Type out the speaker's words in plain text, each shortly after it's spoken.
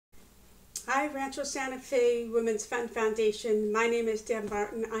Hi, Rancho Santa Fe Women's Fund Foundation. My name is Deb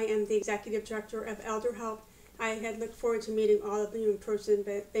Barton. I am the Executive Director of ElderHelp. I had looked forward to meeting all of you in person,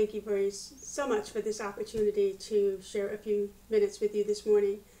 but thank you so much for this opportunity to share a few minutes with you this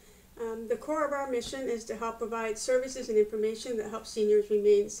morning. The core of our mission is to help provide services and information that help seniors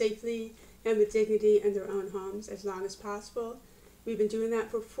remain safely and with dignity in their own homes as long as possible. We've been doing that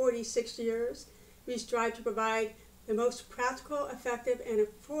for 46 years. We strive to provide the most practical, effective, and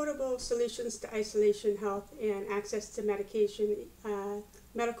affordable solutions to isolation, health, and access to medication,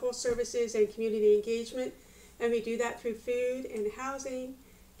 medical services, and community engagement. And we do that through food and housing,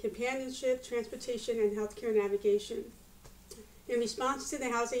 companionship, transportation, and healthcare navigation. In response to the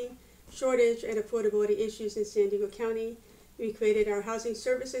housing shortage and affordability issues in San Diego County, we created our Housing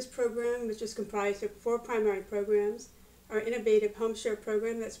Services Program, which is comprised of 4 primary programs. Our innovative home share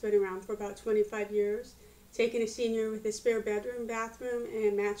program that's been around for about 25 years, taking a senior with a spare bedroom, bathroom,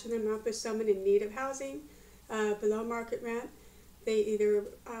 and matching them up with someone in need of housing below market rent. They either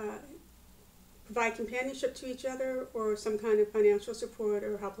provide companionship to each other or some kind of financial support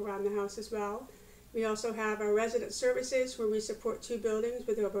or help around the house as well. We also have our resident services where we support 2 buildings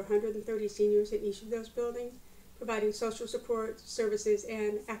with over 130 seniors in each of those buildings, providing social support services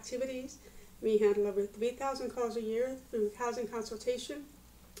and activities. We handle over 3,000 calls a year through housing consultation,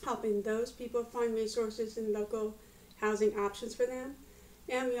 helping those people find resources and local housing options for them.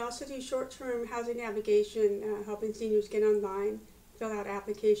 And we also do short-term housing navigation, helping seniors get online, fill out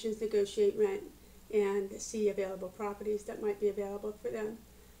applications, negotiate rent, and see available properties that might be available for them.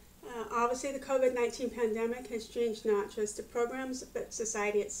 Obviously, the COVID-19 pandemic has changed not just the programs, but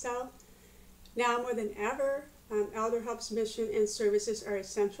society itself. Now more than ever, ElderHelp's mission and services are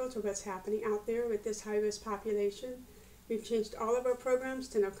essential to what's happening out there with this high-risk population. We've changed all of our programs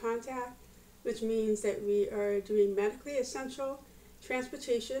to no contact, which means that we are doing medically essential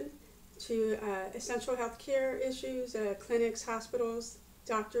transportation to essential healthcare issues, clinics, hospitals,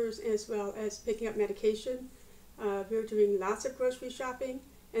 doctors, as well as picking up medication. We're doing lots of grocery shopping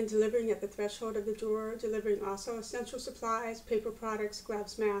and delivering at the threshold of the door, delivering also essential supplies, paper products,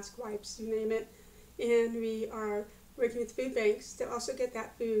 gloves, masks, wipes, you name it. And we are working with food banks to also get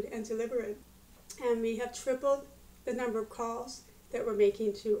that food and deliver it. And we have tripled the number of calls that we're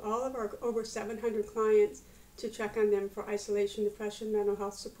making to all of our over 700 clients to check on them for isolation, depression, mental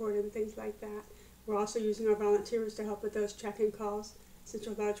health support, and things like that. We're also using our volunteers to help with those check-in calls, since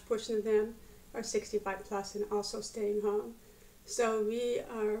a large portion of them are 65 plus and also staying home. So we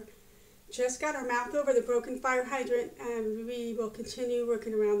are just got our mouth over the broken fire hydrant, and we will continue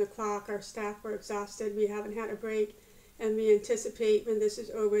working around the clock. Our staff are exhausted. We haven't had a break, and we anticipate when this is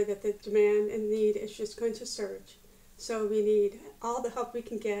over that the demand and need is just going to surge. So we need all the help we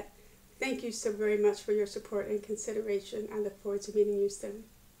can get. Thank you so very much for your support and consideration. I look forward to meeting you soon.